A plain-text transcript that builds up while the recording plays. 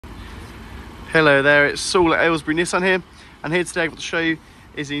Hello there, it's Saul at Aylesbury Nissan here, and here today I've got to show you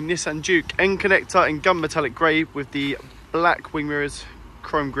is the Nissan Juke N-Connecta in gun metallic grey with the black wing mirrors,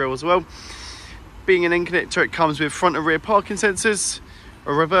 chrome grille as well. Being an N-Connecta, it comes with front and rear parking sensors,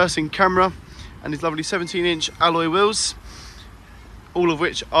 a reversing camera, and these lovely 17-inch alloy wheels, all of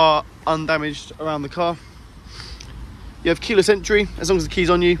which are undamaged around the car. You have keyless entry. As long as the key's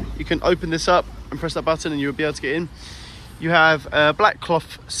on you, you can open this up and press that button and you'll be able to get in. You have black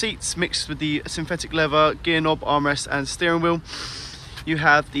cloth seats mixed with the synthetic leather gear knob, armrest and steering wheel. You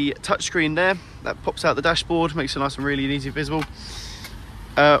have the touchscreen there that pops out the dashboard, makes it nice and really easy visible.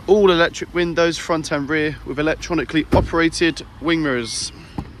 All electric windows, front and rear, with electronically operated wing mirrors.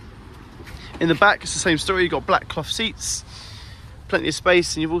 In the back, it's the same story. You've got black cloth seats, plenty of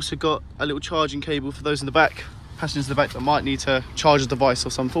space, and you've also got a little charging cable for those in the back, passengers in the back that might need to charge a device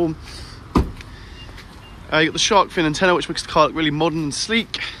of some form. You've got the shark fin antenna, which makes the car look really modern and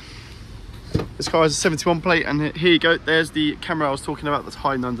sleek. This car has a 71 plate, and here you go, there's the camera I was talking about that's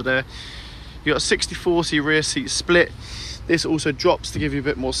hiding under there. You've got a 60/40 rear seat split. This also drops to give you a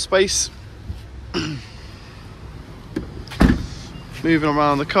bit more space. Moving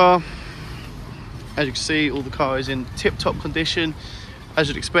around the car, as you can see, all the car is in tip-top condition, as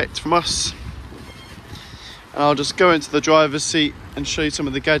you'd expect from us. And I'll just go into the driver's seat and show you some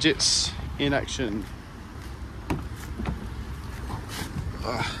of the gadgets in action.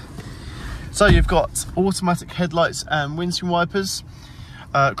 So you've got automatic headlights and windscreen wipers,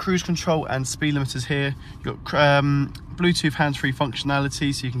 cruise control and speed limiters here. You've got Bluetooth hands-free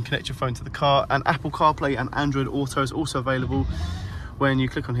functionality, so you can connect your phone to the car, and Apple CarPlay and Android Auto is also available. When you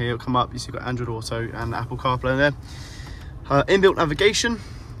click on here, it'll come up, you see you've got Android Auto and Apple CarPlay in there. Inbuilt navigation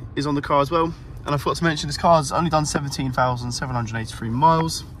is on the car as well. And I forgot to mention, this car's only done 17,783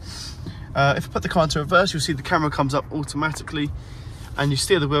 miles. If I put the car into reverse, you'll see the camera comes up automatically, and you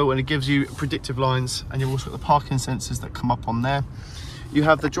steer the wheel and it gives you predictive lines, and you've also got the parking sensors that come up on there. You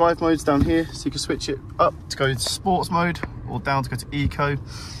have the drive modes down here, so you can switch it up to go into sports mode or down to go to eco.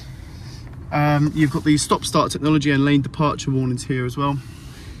 You've got the stop start technology and lane departure warnings here as well.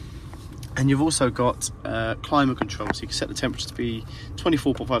 And you've also got climate control, so you can set the temperature to be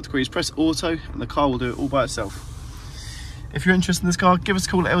 24.5 degrees, press auto, and the car will do it all by itself. If you're interested in this car, give us a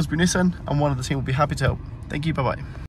call at Aylesbury Nissan, and one of the team will be happy to help. Thank you, bye-bye.